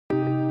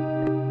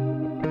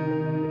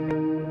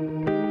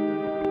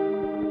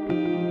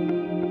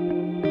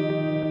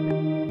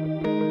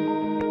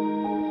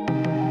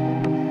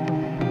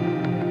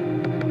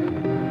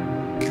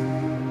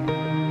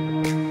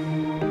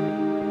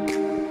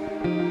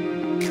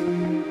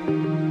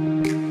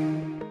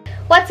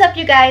What's up,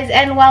 you guys,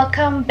 and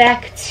welcome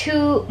back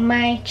to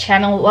my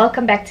channel.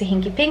 Welcome back to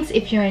Hinky Pinks.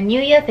 If you're new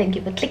here, thank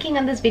you for clicking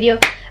on this video.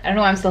 I don't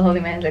know why I'm still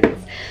holding my hands like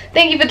this.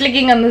 Thank you for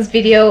clicking on this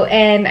video,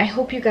 and I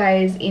hope you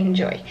guys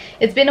enjoy.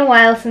 It's been a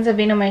while since I've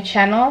been on my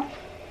channel.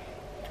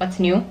 What's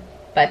new?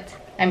 But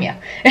I'm here.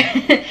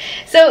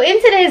 So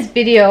in today's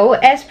video,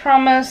 as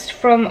promised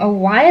from a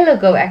while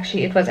ago,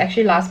 actually, it was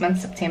actually last month,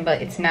 September.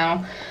 It's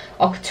now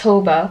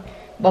October.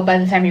 Well, by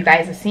the time you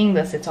guys are seeing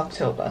this, it's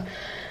October.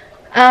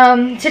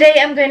 Today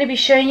I'm going to be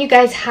showing you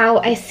guys how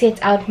I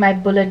set out my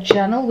bullet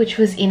journal, which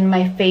was in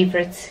my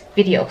favorites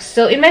video.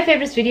 So in my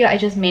favorites video, I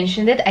just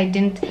mentioned it. I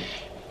didn't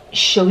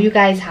show you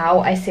guys how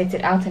I set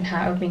it out and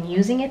how I've been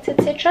using it,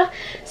 etc.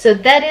 So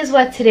that is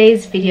what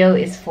today's video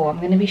is for. I'm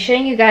going to be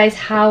showing you guys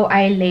how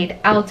I laid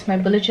out my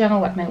bullet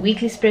journal, what my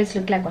weekly spreads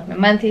look like, what my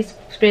monthly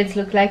spreads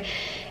look like.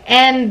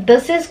 And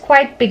this is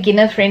quite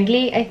beginner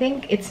friendly. I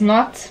think it's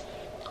not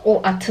all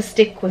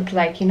artistic with,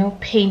 like, you know,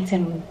 paint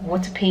and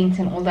water paint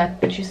and all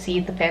that you see,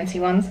 the fancy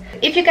ones.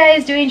 If you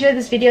guys do enjoy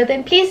this video,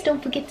 then please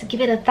don't forget to give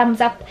it a thumbs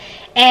up,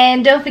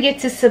 and don't forget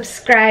to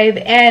subscribe,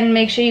 and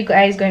make sure you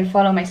guys go and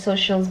follow my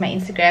socials, my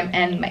Instagram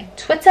and my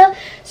Twitter,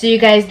 so you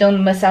guys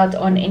don't miss out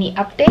on any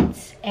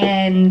updates,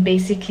 and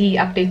basically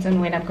updates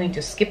on when I'm going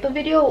to skip a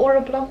video or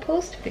a blog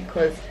post,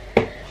 because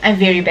I'm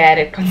very bad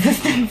at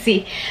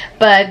consistency.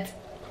 But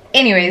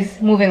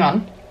anyways, moving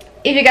on.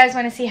 If you guys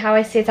want to see how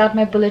I set out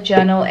my bullet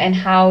journal and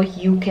how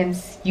you can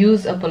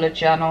use a bullet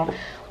journal,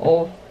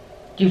 or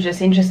you're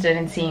just interested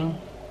in seeing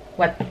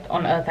what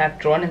on earth I've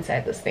drawn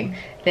inside this thing,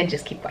 then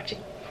just keep watching.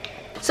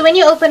 So when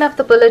you open up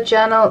the bullet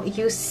journal,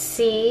 you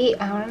see,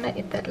 I don't know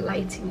if that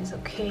lighting is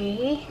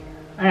okay.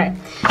 Alright,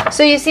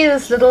 so you see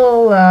this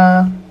little,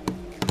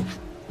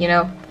 you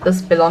know, this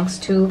belongs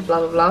to blah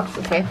blah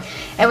blah, okay?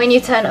 And when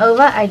you turn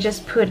over, I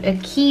just put a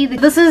key.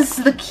 This is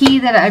the key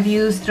that I've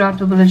used throughout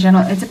the bullet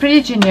journal. It's a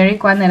pretty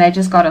generic one that I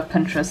just got off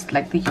Pinterest,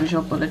 like the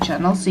usual bullet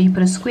journal. So you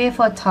put a square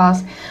for a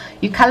task,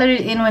 you color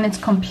it in when it's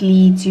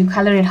complete, you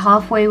color it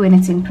halfway when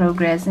it's in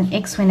progress, an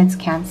X when it's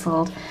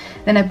cancelled.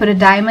 Then I put a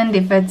diamond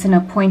if it's an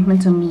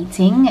appointment or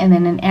meeting, and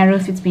then an arrow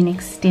if it's been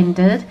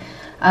extended,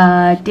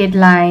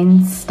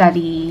 deadline,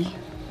 study.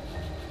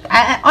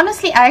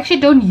 Honestly, I actually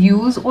don't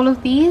use all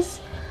of these.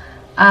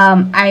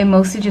 I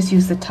mostly just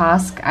use the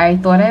task. I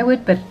thought I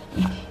would, but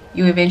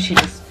you eventually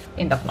just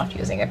end up not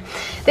using it.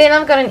 Then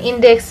I've got an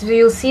index. So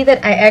you'll see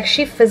that I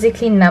actually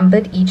physically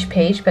numbered each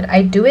page, but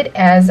I do it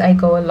as I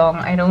go along.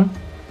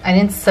 I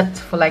didn't sit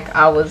for like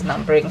hours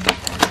numbering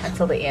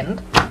until the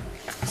end.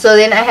 So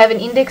then I have an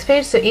index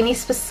page, so any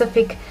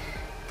specific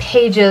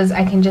pages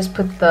I can just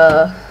put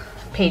the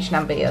page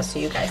number here so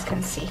you guys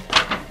can see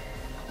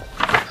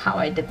how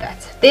I did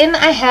that. Then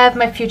I have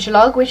my future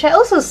log, which I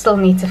also still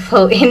need to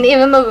fill in,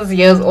 even though this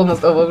year is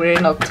almost over. We're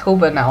in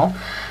October now.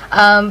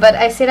 But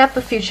I set up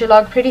a future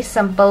log, pretty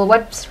simple.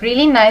 What's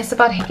really nice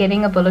about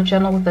getting a bullet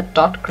journal with a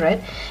dot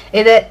grid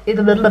is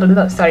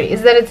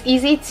that it's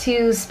easy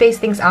to space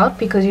things out,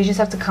 because you just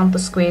have to count the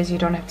squares, you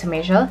don't have to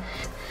measure.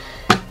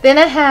 Then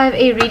I have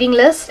a reading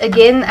list.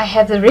 Again, I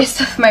have the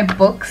rest of my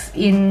books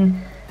in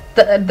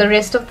the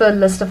rest of the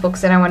list of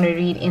books that I want to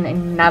read in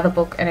another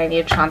book, and I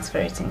need to transfer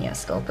it in here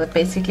still. But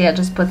basically I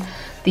just put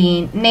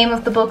the name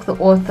of the book, the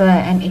author,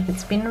 and if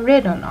it's been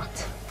read or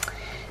not.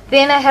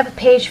 Then I have a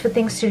page for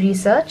things to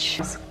research.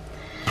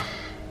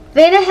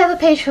 Then I have a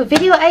page for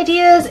video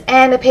ideas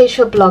and a page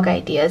for blog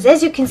ideas.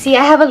 As you can see,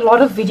 I have a lot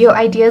of video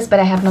ideas, but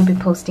I have not been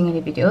posting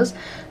any videos,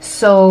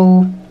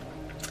 so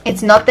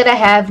it's not that I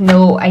have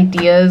no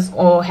ideas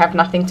or have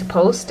nothing to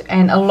post,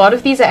 and a lot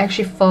of these are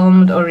actually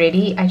filmed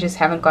already. I just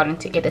haven't gotten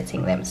to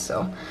editing them,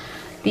 so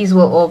these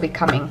will all be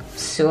coming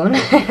soon.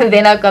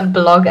 Then I've got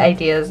blog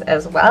ideas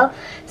as well.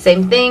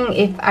 Same thing,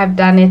 if I've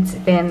done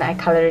it, then I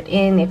color it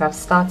in. If I've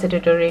started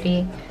it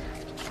already,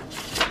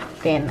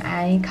 then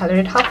I color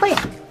it halfway.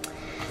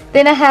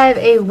 Then I have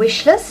a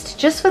wish list,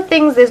 just for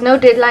things. There's no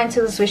deadline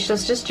to this wish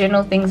list, just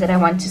general things that I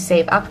want to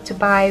save up to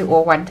buy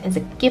or want as a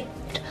gift,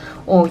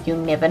 or you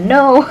never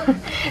know.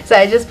 So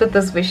I just put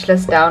this wish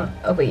list down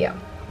over here.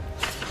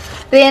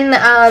 Then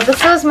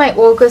this was my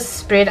August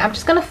spread. I'm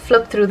just gonna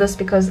flip through this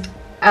because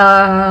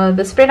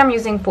the spread I'm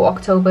using for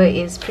October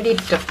is pretty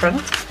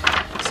different,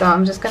 so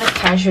I'm just gonna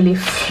casually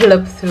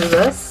flip through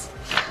this.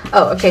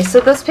 Oh, okay, so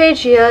this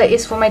page here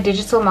is for my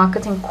digital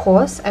marketing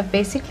course. I've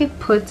basically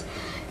put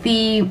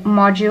the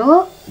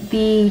module,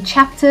 the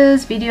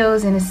chapters,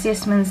 videos and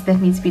assessments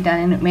that needs to be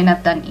done, and when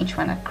I've done each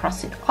one I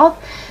cross it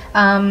off.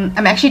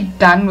 I'm actually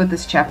done with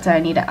this chapter. I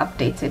need to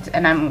update it,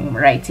 and I'm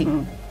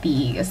writing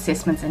the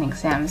assessments and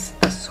exams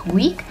this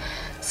week.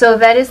 So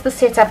that is the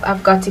setup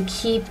I've got to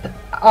keep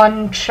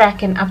on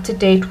track and up to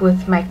date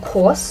with my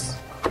course.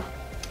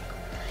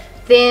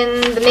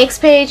 Then the next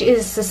page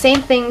is the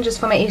same thing, just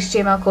for my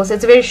HTML course.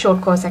 It's a very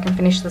short course. I can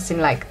finish this in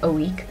like a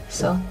week,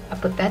 so I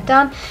put that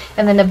down.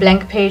 And then a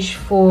blank page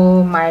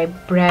for my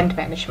brand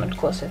management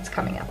course that's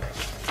coming up.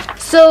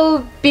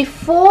 So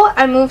before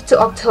I moved to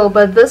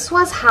October, this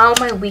was how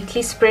my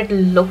weekly spread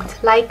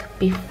looked like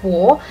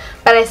before,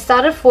 but I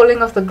started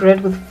falling off the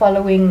grid with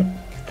following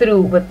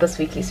through with this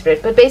weekly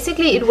spread. But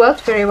basically it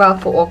worked very well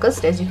for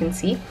August, as you can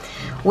see,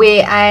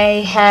 where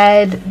I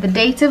had the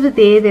date over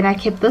there, then I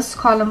kept this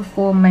column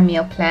for my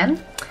meal plan,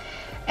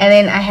 and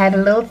then I had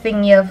a little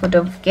thing here for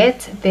don't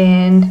forget,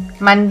 then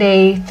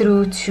Monday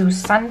through to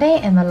Sunday,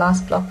 and the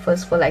last block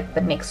was for like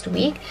the next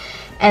week.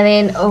 And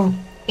then on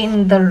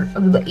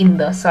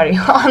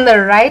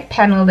the right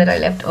panel that I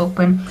left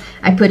open,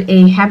 I put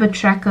a habit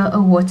tracker,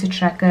 a water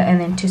tracker, and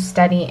then to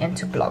study and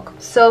to blog.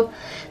 So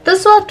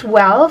this worked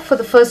well for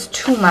the first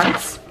 2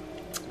 months,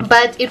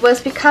 but it was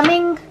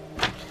becoming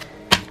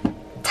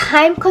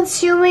time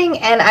consuming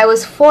and I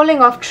was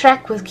falling off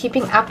track with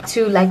keeping up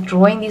to like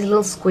drawing these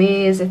little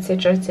squares,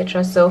 etc,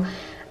 etc. So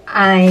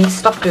I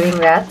stopped doing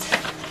that.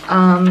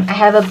 I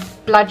have a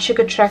blood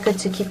sugar tracker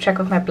to keep track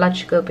of my blood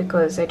sugar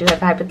because I do have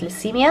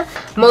hypoglycemia.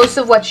 Most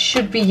of what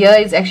should be here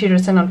is actually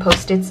written on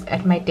post-its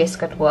at my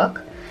desk at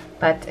work,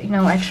 but you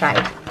know, I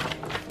tried.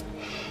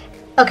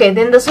 Okay,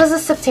 then this was a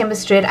September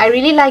spread. I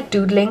really like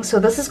doodling, so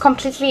this is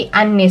completely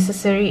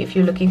unnecessary. If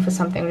you're looking for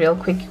something real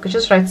quick, you could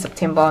just write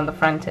September on the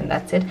front and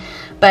that's it.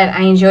 But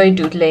I enjoy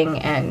doodling,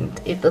 and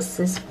this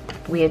is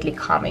weirdly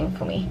calming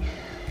for me.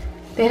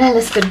 Then I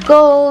listed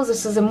goals.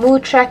 This is a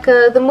mood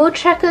tracker. The mood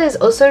tracker is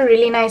also a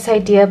really nice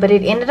idea, but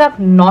it ended up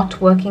not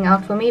working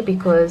out for me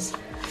because,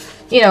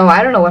 you know,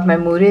 I don't know what my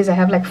mood is. I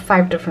have like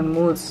 5 different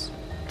moods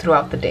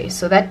throughout the day,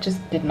 so that just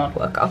did not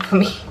work out for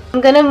me.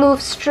 I'm gonna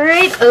move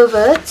straight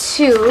over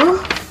to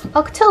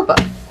October.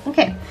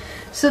 Okay,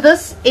 so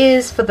this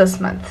is for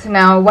this month.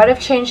 Now what I've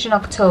changed in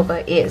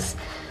October is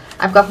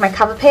I've got my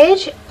cover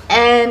page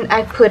and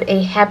I put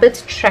a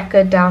habit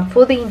tracker down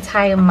for the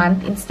entire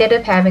month instead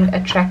of having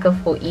a tracker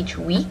for each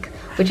week,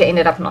 which I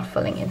ended up not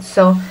filling in.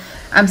 So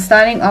I'm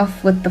starting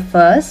off with the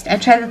 1st. I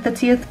tried the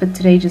 30th, but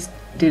today just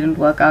didn't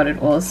work out at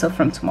all, so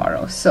from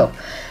tomorrow. So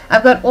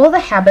I've got all the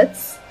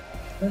habits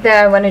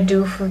that I want to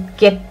do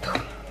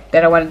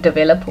that I want to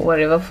develop or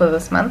whatever for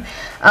this month.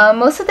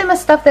 Most of them are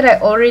stuff that I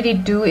already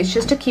do. It's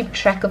just to keep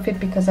track of it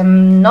because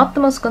I'm not the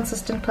most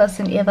consistent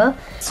person ever.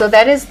 So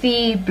that is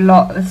the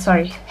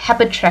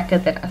habit tracker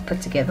that I've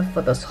put together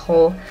for this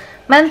whole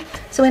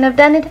month. So when I've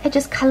done it, I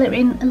just color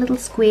in a little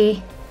square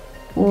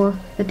for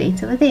the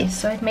date over there.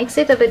 So it makes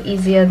it a bit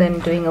easier than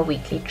doing a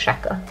weekly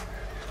tracker.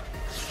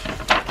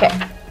 Okay,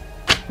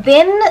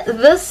 then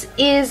this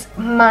is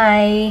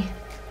my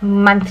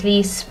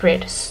monthly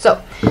spread.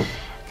 So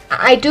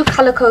I do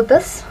color code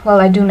this. Well,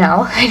 I do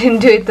now. I didn't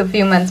do it a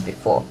few months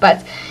before,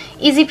 but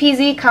easy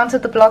peasy.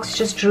 Counted the blocks,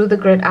 just drew the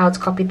grid out,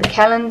 copied the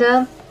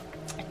calendar,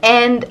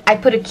 and I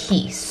put a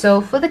key.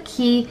 So for the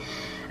key,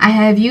 I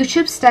have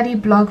YouTube, study,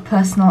 blog,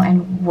 personal,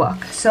 and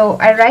work. So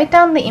I write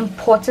down the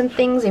important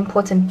things,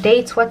 important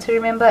dates, what to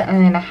remember,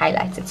 and then I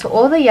highlight it. So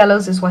all the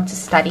yellows is what to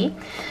study.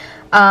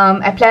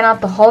 I plan out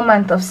the whole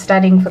month of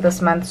studying for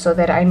this month so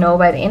that I know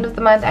by the end of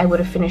the month I would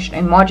have finished a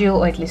module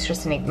or at least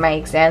written my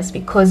exams,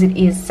 because it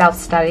is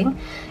self-studying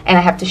and I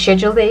have to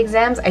schedule the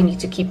exams. I need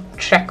to keep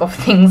track of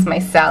things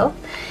myself.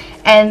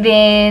 And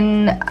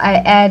then I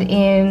add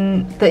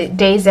in the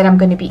days that I'm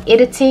going to be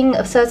editing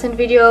a certain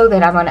video,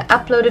 that I'm going to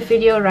upload a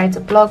video, write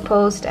a blog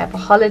post, I have a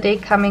holiday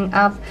coming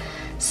up.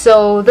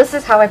 So this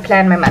is how I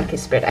plan my monthly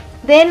spread.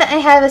 Then I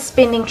have a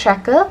spending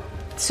tracker.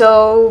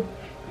 So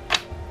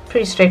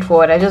pretty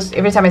straightforward. I just,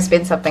 every time I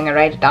spend something, I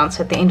write it down,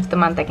 so at the end of the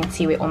month I can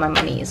see where all my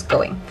money is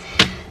going.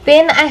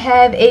 Then I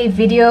have a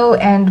video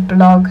and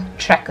blog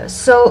tracker.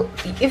 So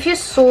if you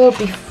saw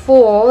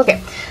before,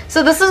 okay,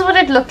 so this is what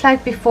it looked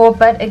like before,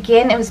 but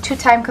again it was too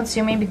time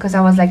consuming because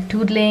I was like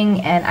doodling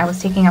and I was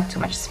taking up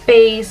too much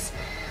space.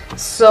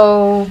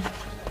 So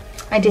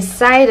I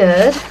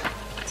decided,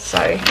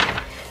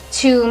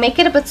 to make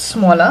it a bit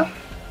smaller.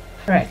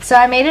 Right, so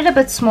I made it a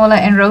bit smaller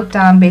and wrote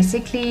down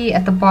basically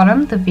at the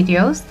bottom the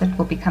videos that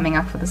will be coming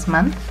up for this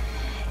month,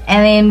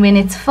 and then when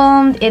it's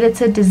filmed,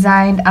 edited,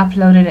 designed,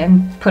 uploaded,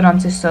 and put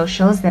onto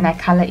socials, then I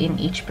color in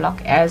each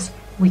block as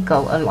we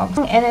go along.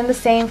 And then the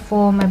same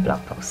for my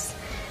blog posts.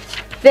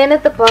 Then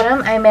at the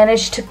bottom I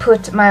managed to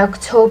put my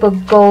October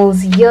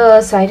goals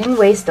here, so I didn't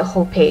waste the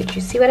whole page.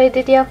 You see what I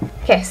did here?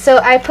 Okay, so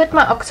I put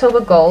my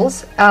October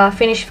goals,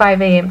 finish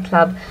 5 AM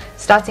club,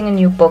 starting a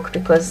new book,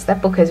 because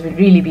that book has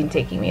really been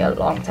taking me a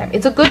long time.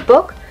 It's a good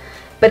book,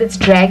 but it's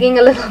dragging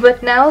a little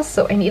bit now,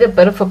 so I need a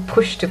bit of a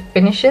push to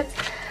finish it.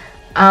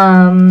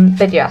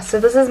 But yeah, so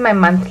this is my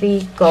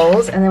monthly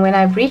goals, and then when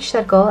I've reached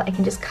that goal, I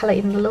can just color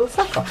in the little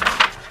circle.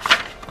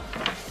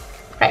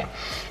 Right,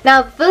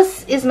 now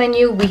this is my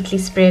new weekly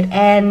spread,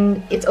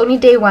 and it's only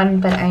day 1,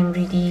 but I'm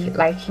really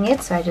liking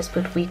it. So I just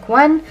put week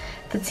 1,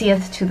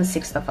 30th to the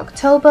 6th of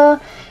October.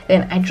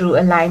 Then I drew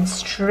a line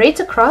straight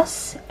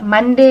across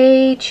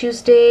Monday,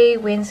 Tuesday,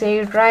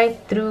 Wednesday, right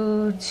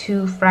through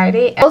to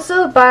Friday.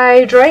 Also,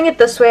 by drawing it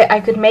this way,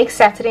 I could make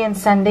Saturday and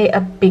Sunday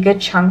a bigger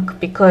chunk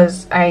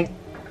because I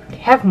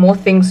have more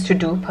things to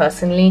do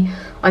personally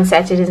on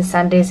Saturdays and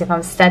Sundays. If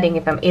I'm studying,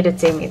 if I'm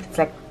editing, if it's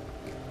like,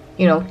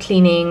 you know,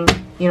 cleaning,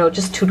 you know,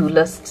 just to-do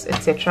lists,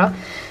 etc.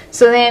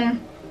 So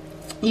then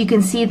you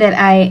can see that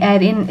I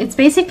add in, it's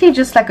basically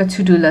just like a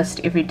to-do list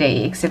every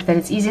day, except that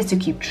it's easier to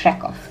keep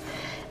track of.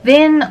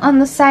 Then on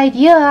the side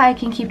here I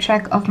can keep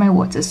track of my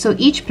waters. So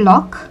each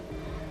block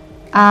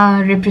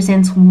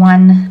represents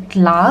one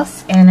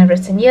glass, and I've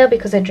written here,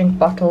 because I drink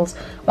bottles,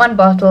 one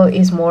bottle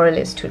is more or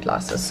less 2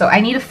 glasses. So I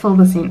need to fill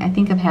this in. I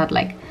think I've had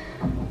like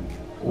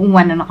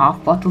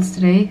 1.5 bottles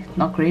today.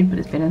 Not great, but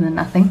it's better than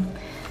nothing.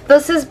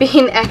 This has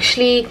been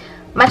actually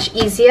much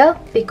easier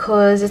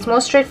because it's more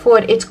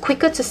straightforward. It's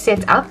quicker to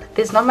set up.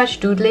 There's not much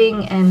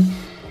doodling and,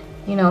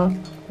 you know,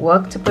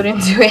 work to put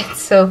into it.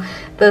 So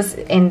this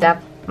end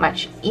up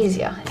much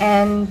easier.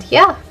 And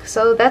yeah,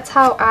 so that's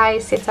how I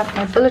set up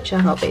my bullet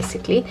journal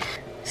basically.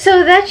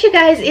 So that, you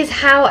guys, is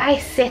how I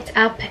set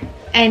up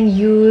and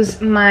use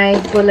my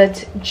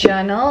bullet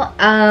journal.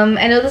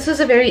 I know this was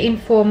a very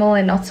informal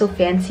and not so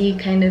fancy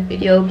kind of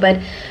video, but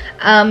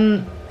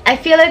I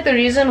feel like the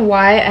reason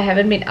why I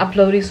haven't been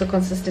uploading so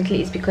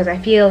consistently is because I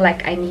feel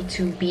like I need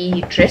to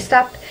be dressed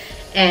up,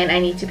 and I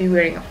need to be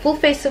wearing a full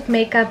face of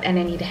makeup, and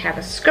I need to have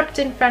a script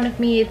in front of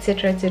me,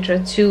 etc, etc,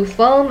 to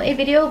film a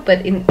video.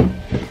 But in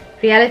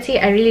reality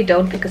I really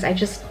don't, because I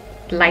just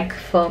like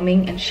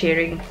filming and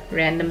sharing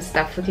random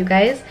stuff with you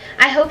guys.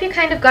 I hope you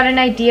kind of got an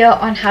idea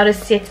on how to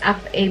set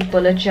up a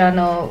bullet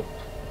journal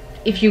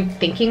if you're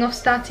thinking of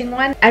starting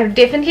one. I would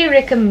definitely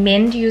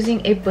recommend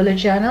using a bullet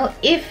journal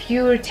if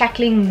you're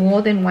tackling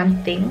more than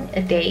one thing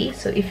a day.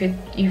 So if you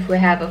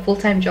have a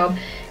full-time job,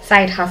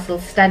 side hustle,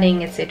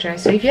 studying, etc.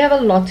 So if you have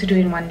a lot to do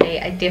in one day,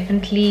 I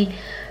definitely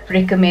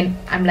recommend,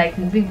 I'm like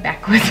moving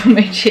backwards on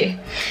my chair,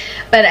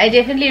 but I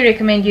definitely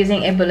recommend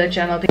using a bullet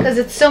journal because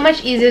it's so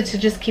much easier to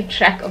just keep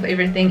track of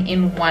everything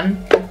in one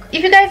book.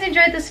 If you guys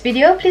enjoyed this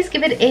video, please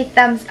give it a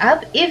thumbs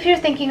up. If you're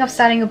thinking of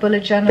starting a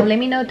bullet journal, let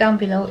me know down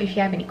below. If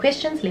you have any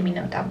questions, let me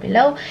know down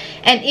below.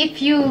 And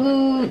if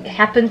you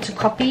happen to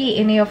copy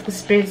any of the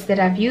spreads that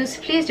I've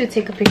used, please do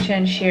take a picture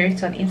and share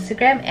it on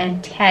Instagram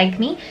and tag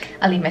me.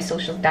 I'll leave my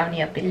socials down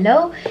here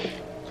below.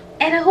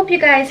 And I hope you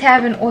guys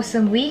have an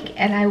awesome week,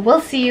 and I will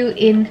see you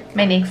in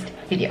my next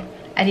video.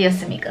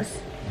 Adios,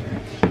 amigos.